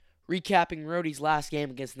Recapping Rhodey's last game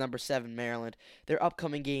against number 7 Maryland, their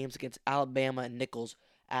upcoming games against Alabama and Nichols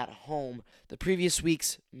at home, the previous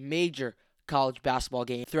week's major college basketball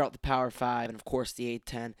game throughout the Power 5, and of course the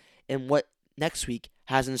A-10, and what next week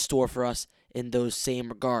has in store for us in those same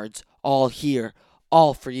regards. All here,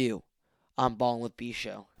 all for you on Ballin' with B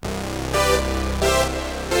Show.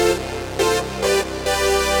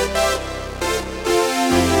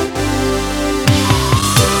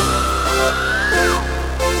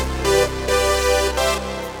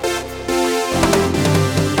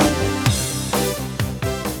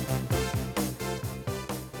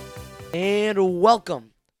 And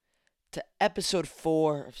welcome to episode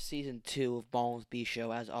 4 of season 2 of Ballin' with B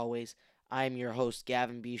Show. As always, I am your host,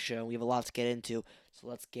 Gavin B Show. We have a lot to get into, so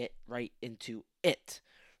let's get right into it.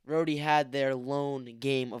 Rhodey had their lone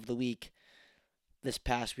game of the week this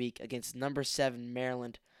past week against number 7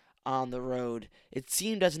 Maryland on the road. It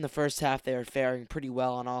seemed as in the first half they were faring pretty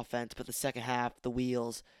well on offense, but the second half, the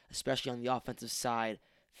wheels, especially on the offensive side,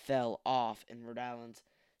 fell off in Rhode Island's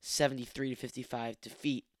 73-55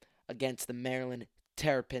 defeat against the Maryland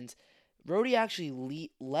Terrapins. Rhodey actually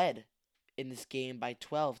led in this game by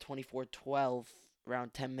 12, 24-12,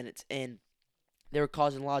 around 10 minutes in. They were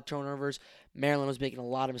causing a lot of turnovers. Maryland was making a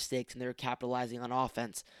lot of mistakes, and they were capitalizing on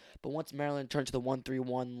offense. But once Maryland turned to the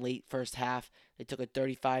 1-3-1 late first half, they took a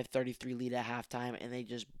 35-33 lead at halftime, and they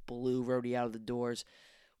just blew Rhodey out of the doors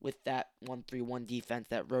with that 1-3-1 defense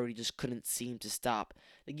that Rhodey just couldn't seem to stop.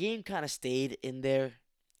 The game kind of stayed in their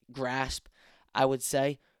grasp, I would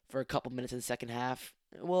say, for a couple minutes in the second half.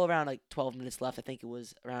 Well, around like 12 minutes left. I think it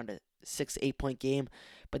was around a 6 to 8 point game.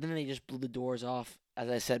 But then they just blew the doors off, as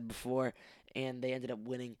I said before, and they ended up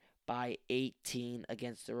winning by 18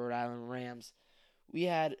 against the Rhode Island Rams. We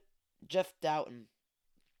had Jeff Doughton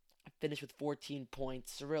finish with 14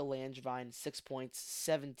 points, Cyril Langevin 6 points,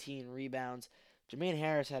 17 rebounds. Jermaine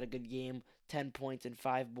Harris had a good game, 10 points and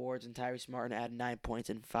 5 boards, and Tyrese Martin had 9 points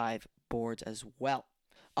and 5 boards as well.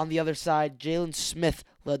 On the other side, Jalen Smith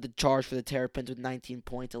led the charge for the Terrapins with 19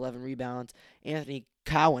 points, 11 rebounds. Anthony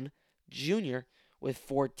Cowan Jr. with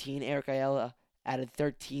 14. Eric Ayala added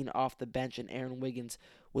 13 off the bench, and Aaron Wiggins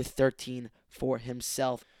with 13 for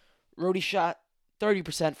himself. Rhodey shot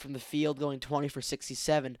 30% from the field, going 20 for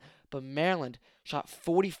 67, but Maryland shot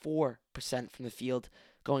 44% from the field,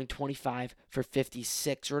 going 25 for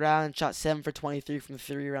 56. Rhode Island shot 7 for 23 from the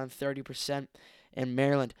three, around 30%. And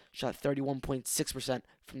Maryland shot 31.6%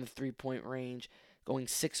 from the three-point range, going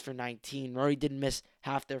 6 for 19. Rhodey didn't miss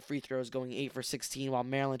half their free throws, going 8 for 16, while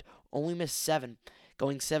Maryland only missed 7,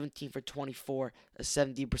 going 17 for 24, a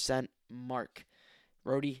 70% mark.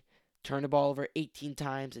 Rhodey turned the ball over 18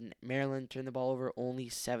 times, and Maryland turned the ball over only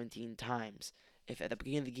 17 times. If at the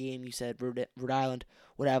beginning of the game you said Rhode Island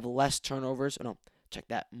would have less turnovers,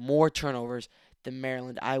 more turnovers than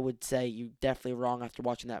Maryland, I would say you're definitely wrong after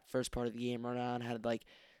watching that first part of the game. Rhode Island had like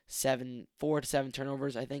 4 to 7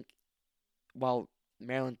 turnovers, I think, while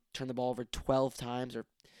Maryland turned the ball over 12 times or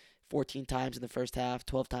 14 times in the first half,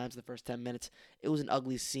 12 times in the first 10 minutes. It was an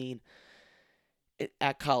ugly scene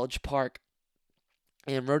at College Park.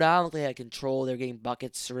 And Rhode Island, they had control. They were getting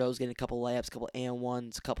buckets. Cyril's getting a couple layups, a couple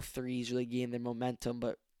and-ones, a couple threes, really gaining their momentum.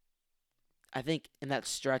 But I think in that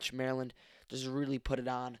stretch, Maryland just really put it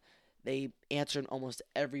on. They answered almost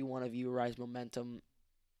every one of URI's momentum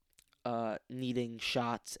needing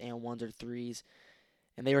shots and ones or threes.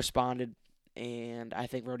 And they responded. And I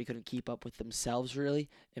think Rhodey couldn't keep up with themselves, really.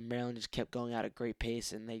 And Maryland just kept going at a great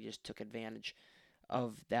pace, and they just took advantage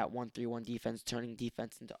of that 1-3-1 defense, turning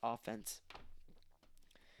defense into offense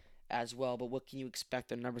as well. But what can you expect?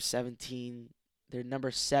 They're number 7 team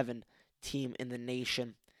in the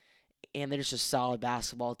nation. And they're just a solid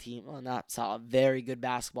basketball team. Well, not solid, very good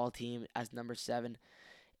basketball team as number 7.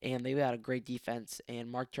 And they had a great defense.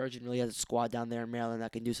 And Mark Turgeon really has a squad down there in Maryland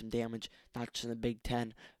that can do some damage, not just in the Big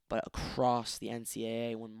Ten, but across the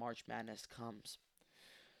NCAA when March Madness comes.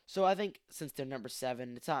 So I think since they're number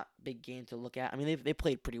 7, it's not a big game to look at. I mean, they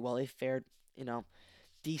played pretty well. They fared,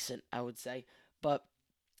 decent, I would say. But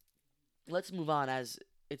let's move on, as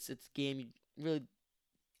it's game really,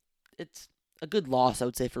 it's a good loss, I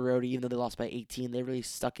would say, for Rhodey. Even though they lost by 18, they really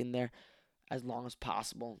stuck in there as long as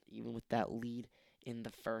possible, even with that lead in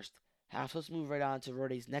the first half. So let's move right on to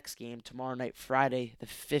Rhodey's next game tomorrow night, Friday the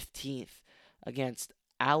 15th, against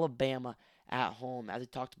Alabama at home. As I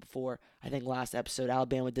talked before, I think last episode,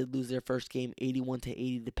 Alabama did lose their first game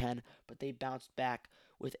 81-80 to Penn, but they bounced back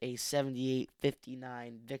with a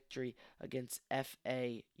 78-59 victory against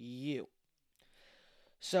FAU.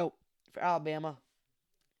 So for Alabama,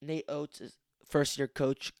 Nate Oates is first-year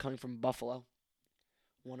coach coming from Buffalo,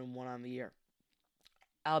 1-1 on the year.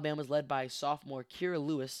 Alabama's led by sophomore Kira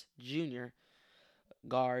Lewis Jr.,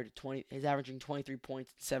 guard. He's averaging 23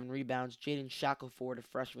 points and 7 rebounds. Jaden Shackelford, a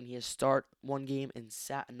freshman, he has start one game and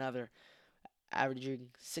sat another, averaging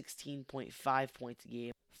 16.5 points a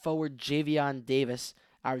game. Forward Javion Davis,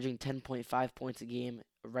 averaging 10.5 points a game,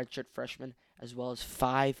 a redshirt freshman, as well as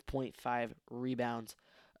 5.5 rebounds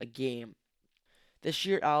a game. This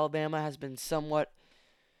year, Alabama has been somewhat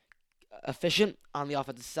efficient on the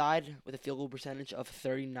offensive side with a field goal percentage of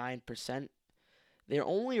 39%. They're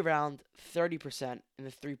only around 30% in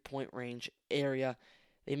the three-point range area.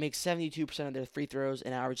 They make 72% of their free throws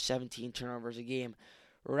and average 17 turnovers a game.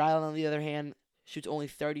 Rhode Island, on the other hand, shoots only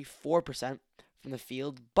 34% from the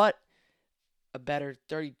field, but a better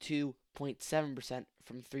 32.7%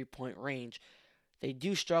 from three-point range. They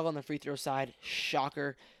do struggle on the free throw side.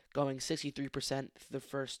 Shocker, going 63% for the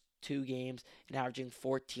first two games and averaging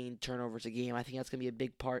 14 turnovers a game. I think that's going to be a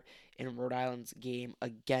big part in Rhode Island's game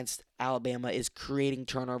against Alabama, is creating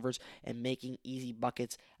turnovers and making easy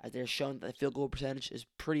buckets, as they're shown that the field goal percentage is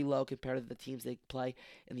pretty low compared to the teams they play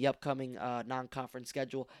in the upcoming non-conference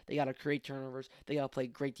schedule. They got to create turnovers, they got to play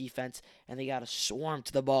great defense, and they got to swarm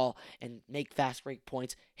to the ball and make fast break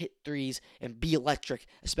points, hit threes, and be electric,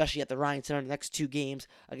 especially at the Ryan Center in the next two games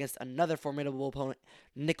against another formidable opponent.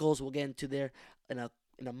 Nicholls will get into there in a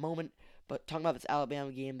moment. But talking about this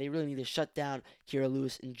Alabama game, they really need to shut down Kira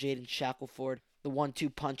Lewis and Jaden Shackelford, the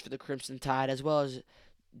 1-2 punch for the Crimson Tide, as well as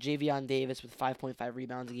Javion Davis with 5.5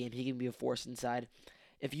 rebounds a game. He can be a force inside.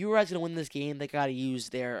 If URI's going to win this game, they got to use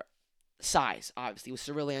their size, obviously. With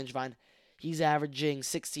Cyril Langevin, he's averaging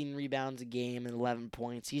 16 rebounds a game and 11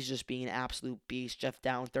 points. He's just being an absolute beast. Jeff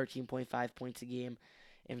Dowtin, 13.5 points a game.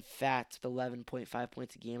 In fact, 11.5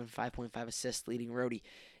 points a game and 5.5 assists, leading Rhodey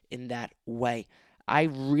in that way. I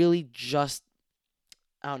don't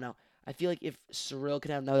know. I feel like if Cyril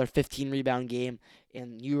can have another 15 rebound game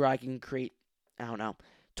and URI can create,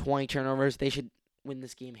 20 turnovers, they should win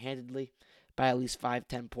this game handedly by at least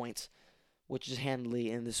 5-10 points, which is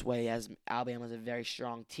handily in this way, as Alabama is a very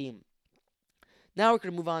strong team. Now we're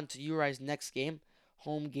going to move on to URI's next game,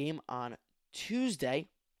 home game on Tuesday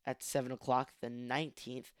at 7 o'clock, the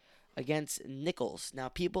 19th, against Nicholls. Now,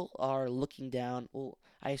 people are looking down. Well,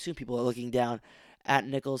 I assume people are looking down at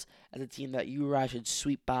Nicholls as a team that URI should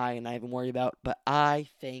sweep by and not even worry about. But I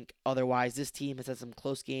think otherwise. This team has had some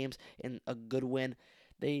close games and a good win.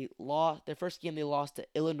 They lost their first game. They lost to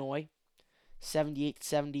Illinois,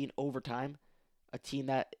 78-70 in overtime. A team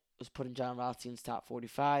that was put in John Rothstein's top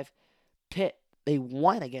 45. Pitt. They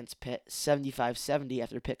won against Pitt 75-70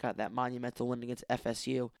 after Pitt got that monumental win against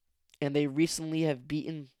FSU. And they recently have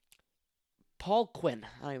beaten Paul Quinn.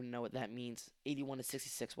 I don't even know what that means.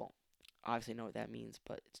 81-66. Well, obviously I know what that means,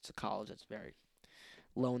 but it's a college that's very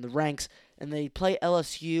low in the ranks. And they play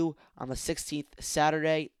LSU on the 16th,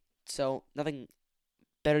 Saturday. So nothing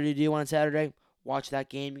better to do on Saturday. Watch that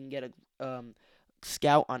game. You can get a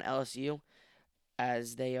scout on LSU,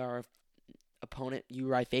 as they are opponent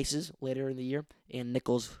URI faces later in the year, and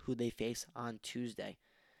Nicholls, who they face on Tuesday.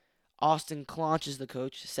 Austin Claunch is the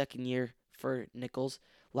coach, second year for Nicholls.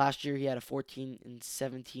 Last year he had a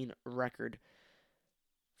 14-17 record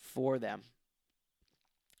for them.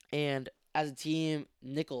 And as a team,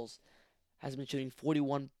 Nicholls has been shooting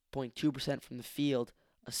 41.2% from the field,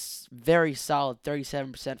 a very solid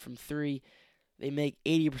 37% from three. They make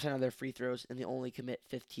 80% of their free throws, and they only commit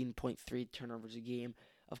 15.3 turnovers a game.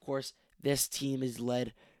 Of course, this team is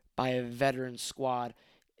led by a veteran squad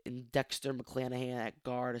in Dexter McClanahan at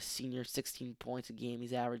guard, a senior, 16 points a game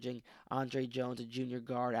he's averaging. Andre Jones, a junior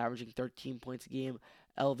guard, averaging 13 points a game.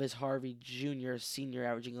 Elvis Harvey Jr., a senior,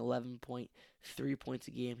 averaging 11.3 points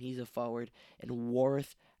a game. He's a forward. And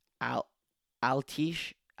Warith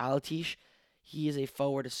Altish, he is a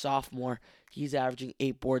forward, a sophomore. He's averaging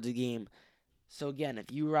 8 boards a game. So again,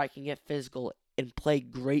 if URI can get physical and play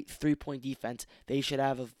great three-point defense, they should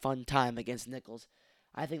have a fun time against Nicholls.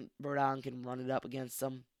 I think Rhode Island can run it up against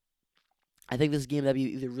them. I think this game will be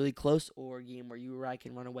either really close or a game where URI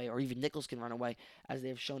can run away, or even Nicholls can run away, as they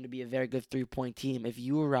have shown to be a very good three-point team. If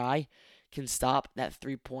URI can stop that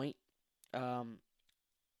three-point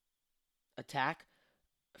attack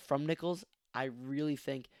from Nicholls, I really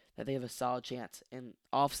think that they have a solid chance, and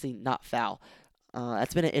obviously not foul.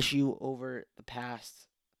 That's been an issue over the past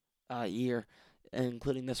year,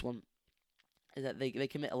 including this one, is that they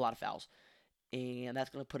commit a lot of fouls. And that's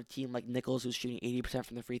going to put a team like Nicholls, who's shooting 80%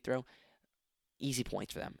 from the free throw, easy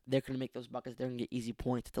points for them. They're going to make those buckets. They're going to get easy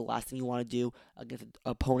points. The last thing you want to do against an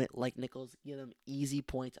opponent like Nicholls, give them easy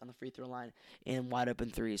points on the free throw line and wide open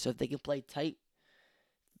threes. So if they can play tight,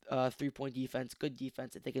 3-point defense, good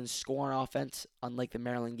defense. If they can score on offense, unlike the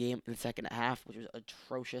Maryland game in the second half, which was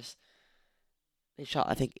atrocious. They shot,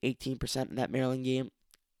 I think, 18% in that Maryland game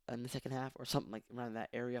in the second half, or something like around that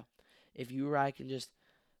area. If URI can just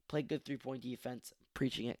play good 3-point defense, I'm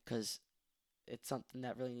preaching it because it's something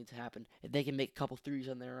that really needs to happen. If they can make a couple threes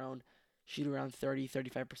on their own, shoot around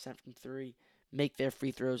 35% from three, make their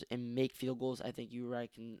free throws, and make field goals, I think URI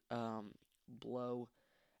can blow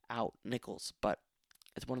out Nichols. But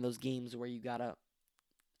it's one of those games where you gotta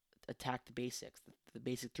attack the basics, the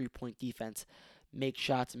basic 3-point defense, make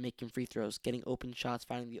shots and making free throws, getting open shots,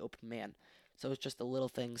 finding the open man. So it's just the little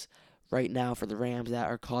things right now for the Rams that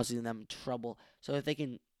are causing them trouble. So if they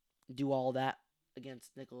can do all that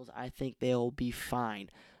against Nichols, I think they'll be fine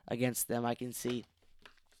against them. I can see,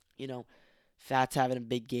 Fats having a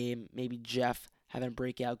big game, maybe Jeff having a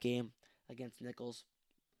breakout game against Nichols.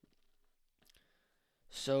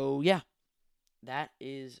 So yeah, that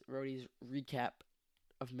is Rhodey's recap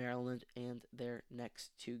of Maryland and their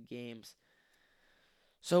next two games.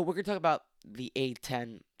 So we're going to talk about the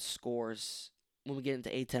A10 scores. When we get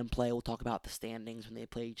into A10 play, we'll talk about the standings when they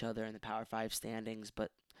play each other and the Power 5 standings.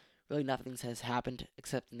 But really nothing has happened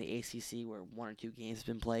except in the ACC where 1 or 2 games have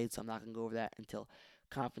been played. So I'm not going to go over that until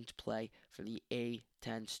conference play for the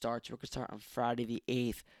A10 starts. We're going to start on Friday the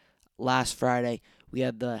 8th. Last Friday, we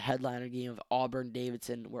had the headliner game of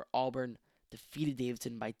Auburn-Davidson where Auburn defeated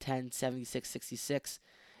Davidson by 10, 76-66.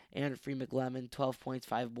 And Free McLemmon, 12 points,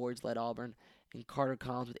 5 boards, led Auburn. And Carter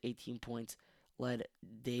Collins with 18 points led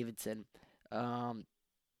Davidson. We'll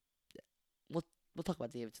talk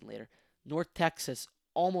about Davidson later. North Texas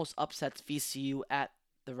almost upsets VCU at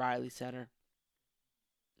the Riley Center.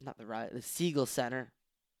 Not the Siegel Center.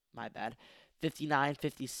 My bad.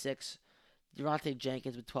 59-56. Deronte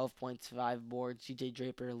Jenkins with 12 points, 5 boards. CJ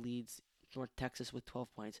Draper leads North Texas with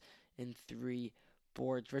 12 points and 3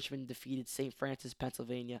 boards. Richmond defeated St. Francis,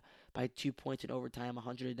 Pennsylvania by 2 points in overtime,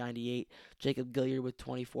 198. Jacob Gilliard with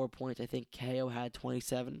 24 points. I think KO had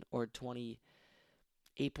 27 or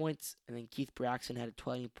 28 points. And then Keith Braxton had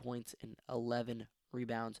 20 points and 11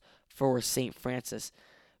 rebounds for St. Francis.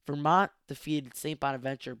 Vermont defeated St.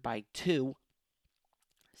 Bonaventure by 2,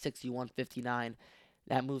 61-59.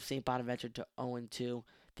 That moved St. Bonaventure to 0-2.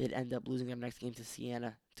 They'd end up losing their next game to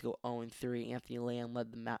Siena to go 0-3. Anthony Lamb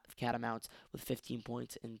led the Catamounts with 15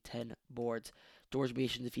 points and 10 boards. George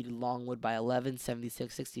Mason defeated Longwood by 11,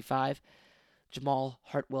 76-65. Jamal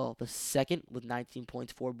Hartwell II with 19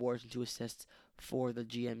 points, 4 boards, and 2 assists for the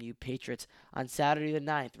GMU Patriots. On Saturday the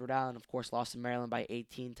 9th, Rhode Island, of course, lost to Maryland by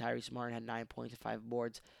 18. Tyrese Martin had 9 points and 5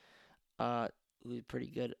 boards. It was a pretty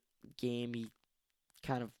good game. He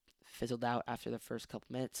kind of fizzled out after the first couple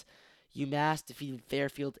minutes. UMass defeated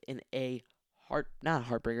Fairfield in a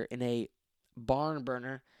in a barn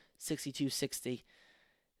burner, 62-60.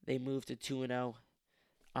 They moved to 2-0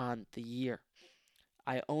 on the year.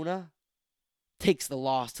 Iona takes the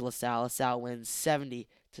loss to LaSalle. LaSalle wins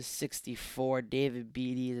 70-64. David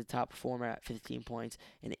Beatty is the top performer at 15 points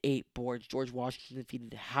and 8 boards. George Washington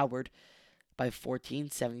defeated Howard by 14,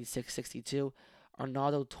 76-62.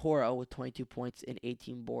 Arnaldo Toro with 22 points and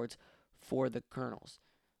 18 boards for the Colonels.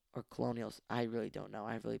 Or Colonials. I really don't know.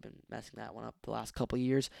 I've really been messing that one up the last couple of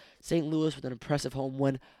years. St. Louis with an impressive home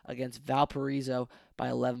win against Valparaiso by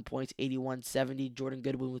 11 points, 81-70. Jordan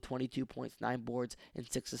Goodwin with 22 points, 9 boards, and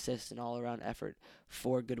 6 assists, an all-around effort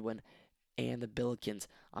for Goodwin and the Billikens.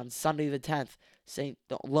 On Sunday the 10th,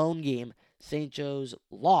 the lone game, St. Joe's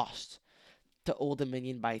lost to Old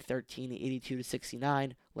Dominion by 13,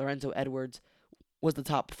 82-69. Lorenzo Edwards was the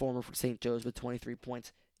top performer for St. Joe's with 23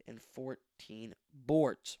 points and 14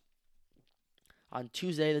 boards. On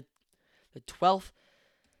Tuesday, the 12th,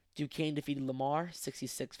 Duquesne defeated Lamar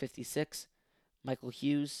 66-56. Michael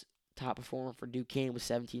Hughes, top performer for Duquesne with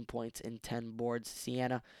 17 points and 10 boards.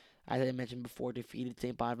 Siena, as I mentioned before, defeated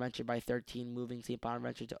St. Bonaventure by 13, moving St.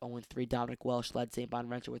 Bonaventure to 0-3. Dominic Welsh led St.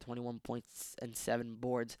 Bonaventure with 21 points and 7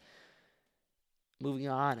 boards. Moving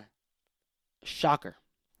on, shocker.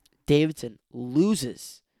 Davidson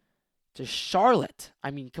loses to Charlotte.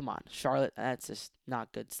 I mean, come on. Charlotte, that's just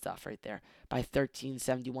not good stuff right there. By 13,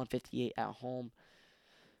 71-58 at home.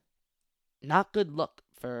 Not good look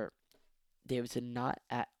for Davidson. Not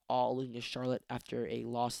at all losing to Charlotte after a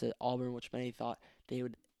loss at Auburn, which many thought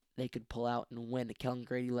they could pull out and win. Kellen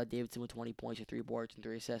Grady led Davidson with 20 points, 3 boards, and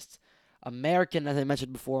 3 assists. American, as I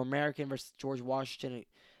mentioned before, American versus George Washington,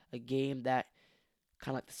 a game that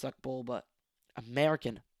kind of like the Suck Bowl, but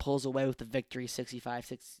American pulls away with the victory,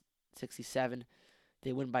 65-67.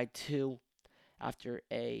 They win by 2 after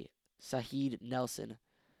a Saheed Nelson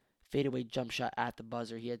fadeaway jump shot at the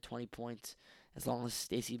buzzer. He had 20 points as long as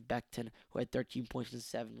Stacey Beckton, who had 13 points and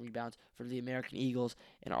 7 rebounds for the American Eagles,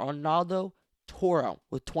 and Arnaldo Toro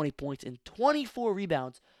with 20 points and 24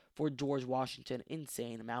 rebounds for George Washington.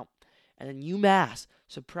 Insane amount. And then UMass,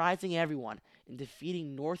 surprising everyone in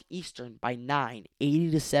defeating Northeastern by 9,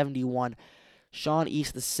 80-71. Sean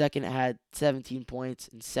East II had 17 points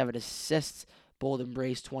and 7 assists. Bolden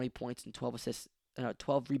Brace 20 points and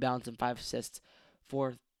 12 rebounds and 5 assists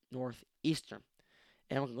for Northeastern.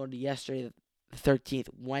 And we're going to go to yesterday, the 13th,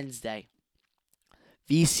 Wednesday.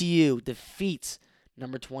 VCU defeats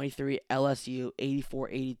number 23 LSU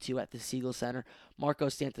 84-82 at the Siegel Center. Marco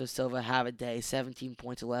Santos Silva have a day, 17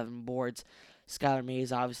 points, 11 boards. Skylar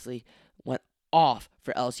Mays obviously went off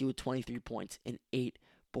for LSU with 23 points and 8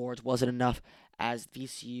 boards. Wasn't enough as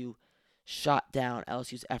VCU shot down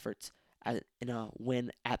LSU's efforts in a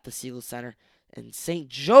win at the Siegel Center. And St.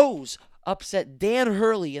 Joe's upset Dan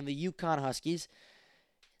Hurley and the UConn Huskies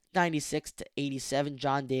 96-87.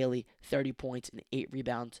 John Daly, 30 points and 8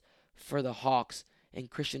 rebounds for the Hawks. And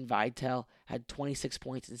Christian Vitel had 26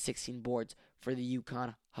 points and 16 boards for the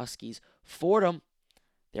UConn Huskies. Fordham,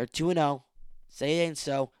 they're 2-0. Say it ain't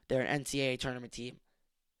so. They're an NCAA tournament team.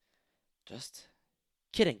 Just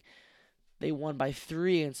kidding. They won by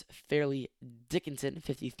 3 against Fairleigh Dickinson,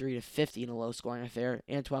 53-50 in a low-scoring affair.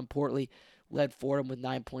 Antoine Portley led Fordham with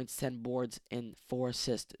 9 points, 10 boards, and 4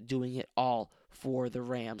 assists, doing it all for the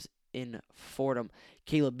Rams in Fordham.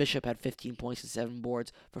 Caleb Bishop had 15 points and 7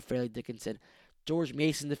 boards for Fairleigh Dickinson. George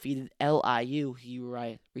Mason defeated LIU, who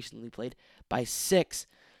I recently played, by 6.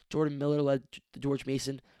 Jordan Miller led George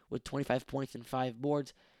Mason with 25 points and 5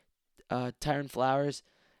 boards. Tyron Flowers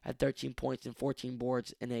had 13 points and 14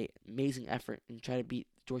 boards in an amazing effort in trying to beat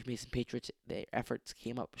George Mason Patriots. Their efforts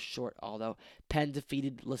came up short, although Penn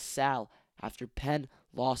defeated LaSalle after Penn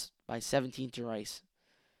lost by 17 to Rice.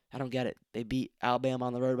 I don't get it. They beat Alabama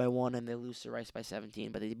on the road by 1 and they lose to Rice by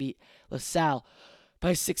 17, but they beat LaSalle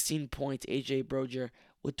by 16 points. A.J. Broger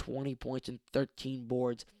with 20 points and 13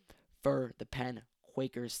 boards for the Penn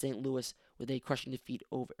Quakers. St. Louis with a crushing defeat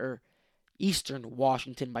over Eastern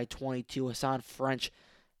Washington by 22. Hassan French,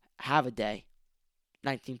 have a day.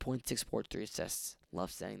 19.6 boards, 3 assists.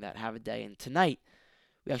 Love saying that. Have a day. And tonight,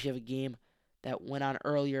 we actually have a game that went on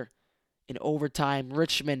earlier in overtime.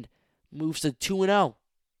 Richmond moves to 2-0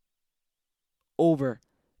 over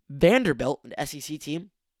Vanderbilt, an SEC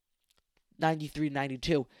team,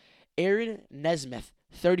 93-92. Aaron Nesmith,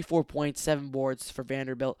 34 points, 7 boards for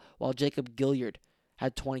Vanderbilt, while Jacob Gilliard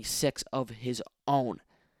had 26 of his own.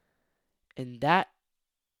 And that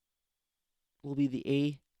will be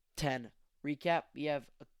the A10 recap. We have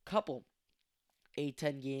a couple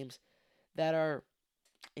A10 games that are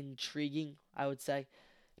intriguing, I would say.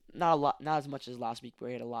 Not as much as last week where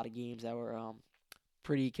we had a lot of games that were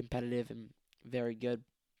pretty competitive and very good.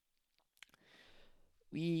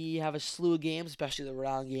 We have a slew of games, especially the Rhode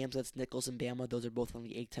Island games. That's Nichols and Bama. Those are both on the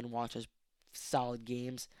A10 watch as solid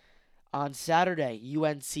games. On Saturday,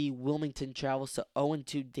 UNC Wilmington travels to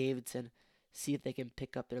 0-2 Davidson. See if they can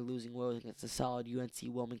pick up their losing woes against a solid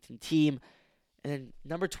UNC Wilmington team. And then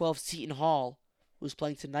number 12, Seton Hall, who's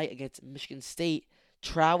playing tonight against Michigan State,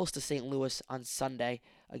 travels to St. Louis on Sunday,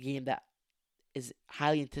 a game that is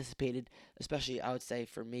highly anticipated, especially I would say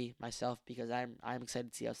for me, myself, because I'm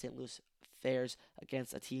excited to see how St. Louis fares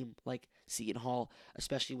against a team like Seton Hall,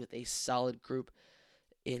 especially with a solid group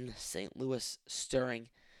in St. Louis stirring.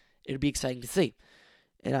 It'll be exciting to see.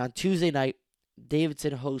 And on Tuesday night,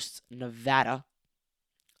 Davidson hosts Nevada,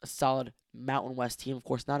 a solid Mountain West team. Of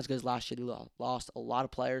course, not as good as last year. They lost a lot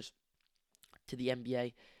of players to the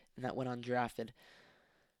NBA, and that went undrafted.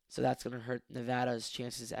 So that's going to hurt Nevada's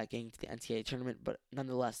chances at getting to the NCAA tournament. But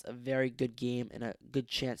nonetheless, a very good game and a good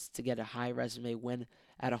chance to get a high resume win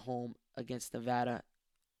at a home against Nevada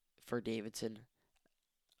for Davidson.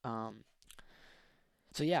 So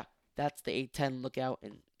yeah, that's the A10 lookout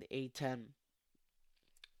and the A10,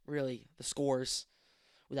 really, the scores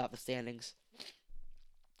without the standings.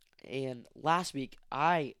 And last week,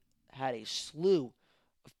 I had a slew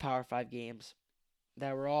of Power 5 games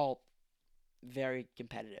that were all very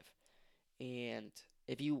competitive. And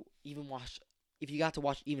if you got to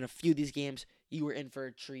watch even a few of these games, you were in for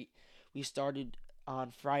a treat. We started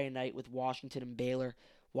on Friday night with Washington and Baylor.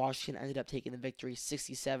 Washington ended up taking the victory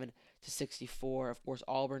 67-64. Of course,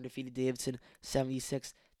 Auburn defeated Davidson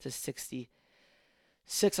 76-66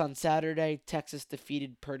 on Saturday. Texas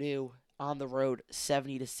defeated Purdue on the road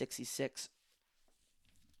 70-66.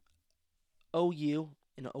 OU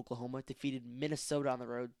in Oklahoma defeated Minnesota on the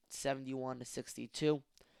road 71-62.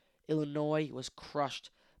 Illinois was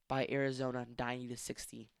crushed by Arizona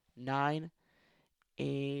 90-69.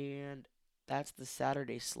 And That's the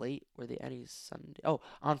Saturday slate where the any Sunday. Oh,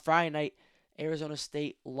 on Friday night, Arizona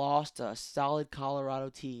State lost to a solid Colorado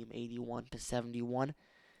team, 81-71,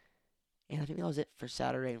 and I think that was it for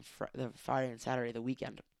Saturday and the Friday and Saturday the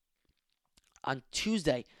weekend. On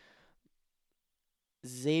Tuesday,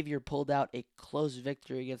 Xavier pulled out a close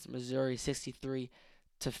victory against Missouri,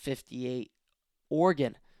 63-58.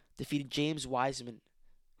 Oregon defeated James Wiseman,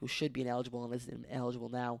 who should be ineligible and isn't eligible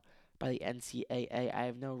now by the NCAA. I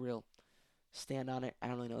have no real stand on it. I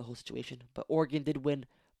don't really know the whole situation, but Oregon did win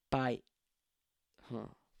by.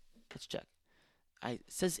 Let's check. It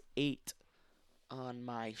says 8 on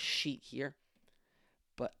my sheet here,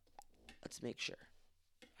 but let's make sure.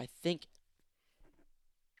 I think.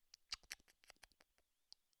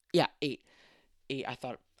 Yeah, 8. 8. I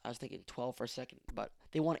was thinking 12 for a second, but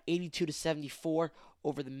they won 82-74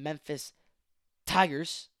 over the Memphis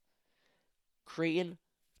Tigers. Creighton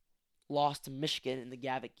lost to Michigan in the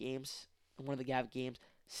Gavitt games, in one of the Gavitt games,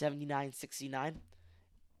 79-69.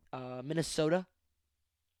 Minnesota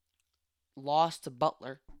lost to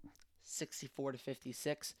Butler,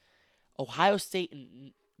 64-56. Ohio State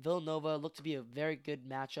and Villanova looked to be a very good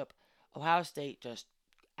matchup. Ohio State just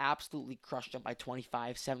absolutely crushed them by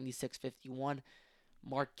 25, 76-51.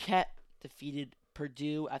 Marquette defeated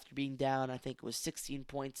Purdue after being down, I think it was 16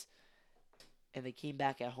 points, and they came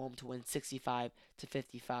back at home to win 65-55.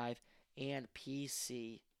 And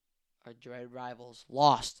PC, our dread rivals,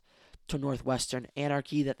 lost to Northwestern.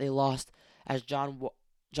 Anarchy that they lost, as John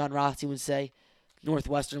Rossi would say.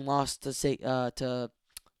 Northwestern lost to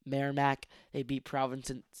Merrimack. They beat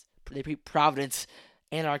Providence.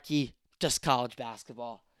 Anarchy, just college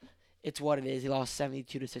basketball. It's what it is. He lost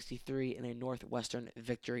 72-63 in a Northwestern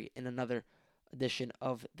victory in another edition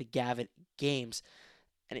of the Gavitt games.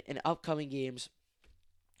 And in upcoming games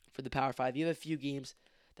for the Power 5, you have a few games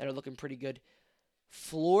that are looking pretty good.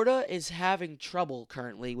 Florida is having trouble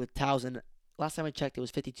currently with Towson. Last time I checked, it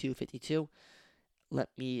was 52-52. Let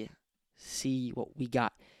me see what we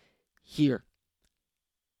got here.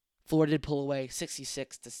 Florida did pull away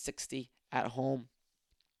 66-60 at home.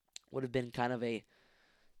 Would have been kind of a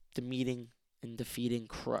demeaning and defeating.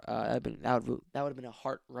 That would have been a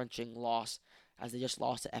heart-wrenching loss, as they just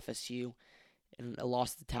lost to FSU, and a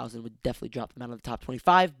loss to Towson would definitely drop them out of the top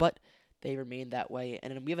 25. But they remained that way,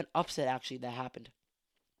 and then we have an upset actually that happened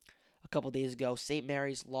a couple days ago. St.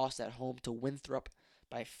 Mary's lost at home to Winthrop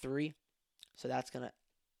by 3, so that's gonna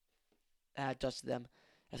adjust them.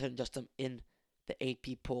 That's gonna adjust them in the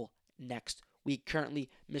AP poll next week. Currently,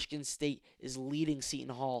 Michigan State is leading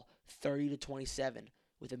Seton Hall 30-27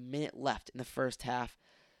 with a minute left in the first half.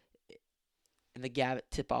 In the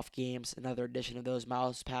Gavitt tip-off games, another edition of those,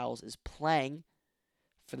 Miles Powell is playing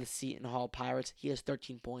for the Seton Hall Pirates. He has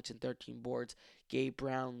 13 points and 13 boards. Gabe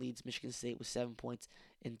Brown leads Michigan State with 7 points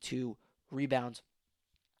and 2 rebounds.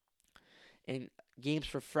 In games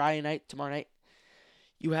for Friday night, tomorrow night,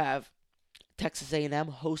 you have Texas A&M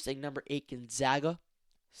hosting number 8 Gonzaga.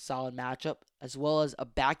 Solid matchup, as well as a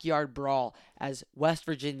backyard brawl as West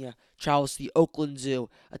Virginia travels to the Oakland Zoo,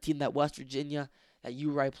 a team that West Virginia, that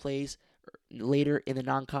URI plays later in the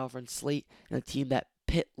non-conference slate, and a team that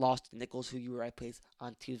Pitt lost to Nichols, who URI plays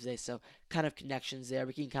on Tuesday. So kind of connections there.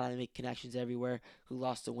 We can kind of make connections everywhere, who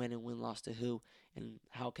lost to win and win lost to who, and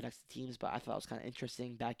how it connects the teams. But I thought it was kind of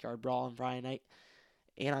interesting. Backyard brawl on Friday night.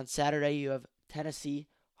 And on Saturday, you have Tennessee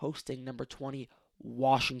hosting number 20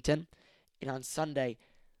 Washington. And on Sunday,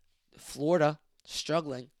 Florida,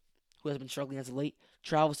 who has been struggling as of late,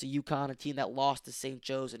 travels to UConn, a team that lost to St.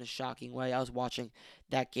 Joe's in a shocking way. I was watching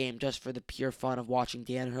that game just for the pure fun of watching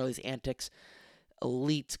Dan Hurley's antics.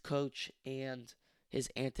 Elite coach, and his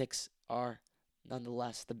antics are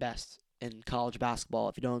nonetheless the best in college basketball.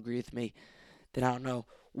 If you don't agree with me, then I don't know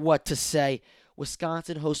what to say.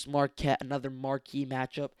 Wisconsin hosts Marquette, another marquee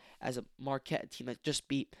matchup, as a Marquette team that just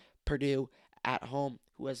beat Purdue at home,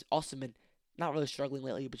 who has also been not really struggling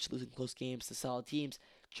lately, but just losing close games to solid teams.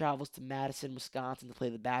 Travels to Madison, Wisconsin to play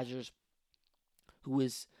the Badgers, who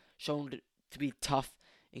is shown to be tough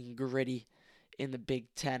and gritty in the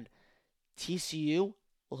Big Ten. TCU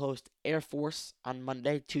will host Air Force on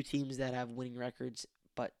Monday, two teams that have winning records,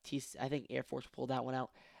 but I think Air Force pulled that one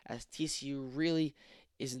out, as TCU really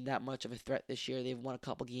isn't that much of a threat this year. They've won a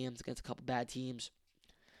couple games against a couple bad teams,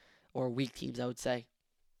 or weak teams, I would say.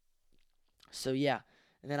 So, yeah.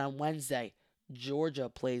 And then on Wednesday, Georgia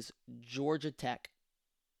plays Georgia Tech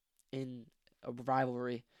in a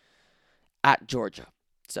rivalry at Georgia.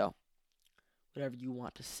 So, whatever you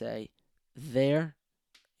want to say there.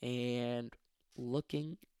 And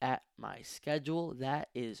looking at my schedule, that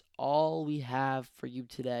is all we have for you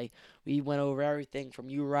today. We went over everything from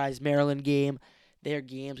URI's Maryland game their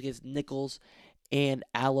games against Nichols and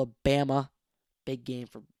Alabama. Big game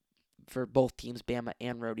for both teams, Bama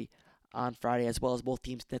and Rhodey, on Friday, as well as both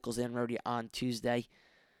teams, Nichols and Rhodey, on Tuesday.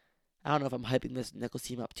 I don't know if I'm hyping this Nichols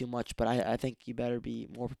team up too much, but I think you better be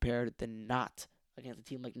more prepared than not against a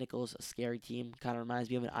team like Nichols, a scary team. Kind of reminds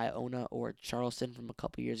me of an Iona or Charleston from a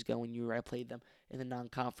couple years ago when I played them in the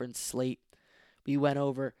non-conference slate. We went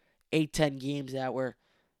over 8-10 games that were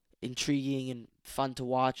intriguing and fun to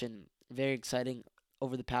watch and very exciting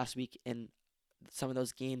over the past week. And some of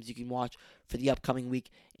those games you can watch for the upcoming week.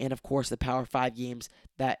 And, of course, the Power 5 games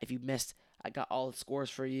that if you missed, I got all the scores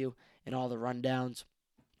for you and all the rundowns,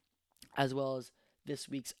 as well as this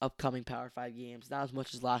week's upcoming Power 5 games. Not as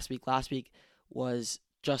much as last week. Last week was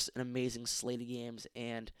just an amazing slate of games,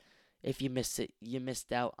 and if you missed it, you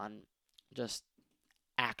missed out on just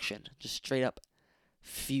action, just straight up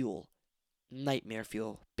fuel, nightmare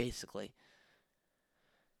fuel, basically.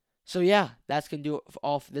 So yeah, that's gonna do it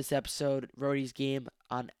all for this episode. Rhodey's game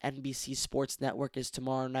on NBC Sports Network is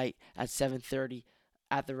tomorrow night at 7:30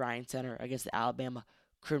 at the Ryan Center against the Alabama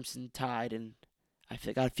Crimson Tide, and I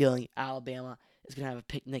got a feeling Alabama is gonna have a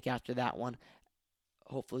picnic after that one.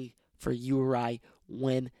 Hopefully for URI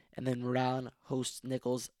win, and then Rhode Island hosts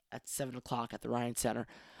Nichols at 7 o'clock at the Ryan Center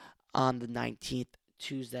on the 19th,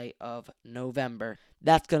 Tuesday of November.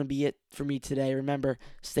 That's going to be it for me today. Remember,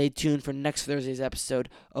 stay tuned for next Thursday's episode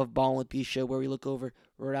of Ballin' with B Show, where we look over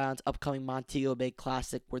Rhode Island's upcoming Montego Bay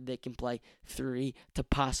Classic, where they can play 3 to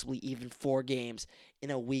possibly even 4 games in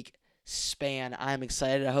a week span. I'm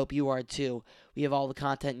excited. I hope you are too. We have all the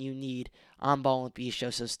content you need on Ballin' with B Show,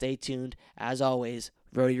 so stay tuned. As always,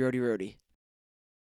 Rhodey, Rhodey, Rhodey.